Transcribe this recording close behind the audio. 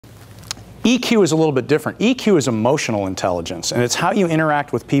EQ is a little bit different. EQ is emotional intelligence, and it's how you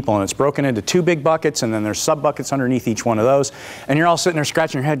interact with people, and it's broken into 2 big buckets, and then there's sub-buckets underneath each one of those, and you're all sitting there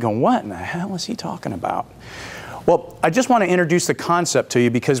scratching your head going, what in the hell is he talking about? Well, I just want to introduce the concept to you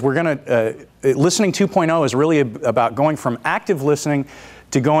because we're going to, Listening 2.0 is really about going from active listening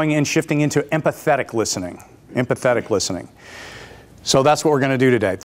to going and shifting into empathetic listening. Empathetic listening. So that's what we're going to do today.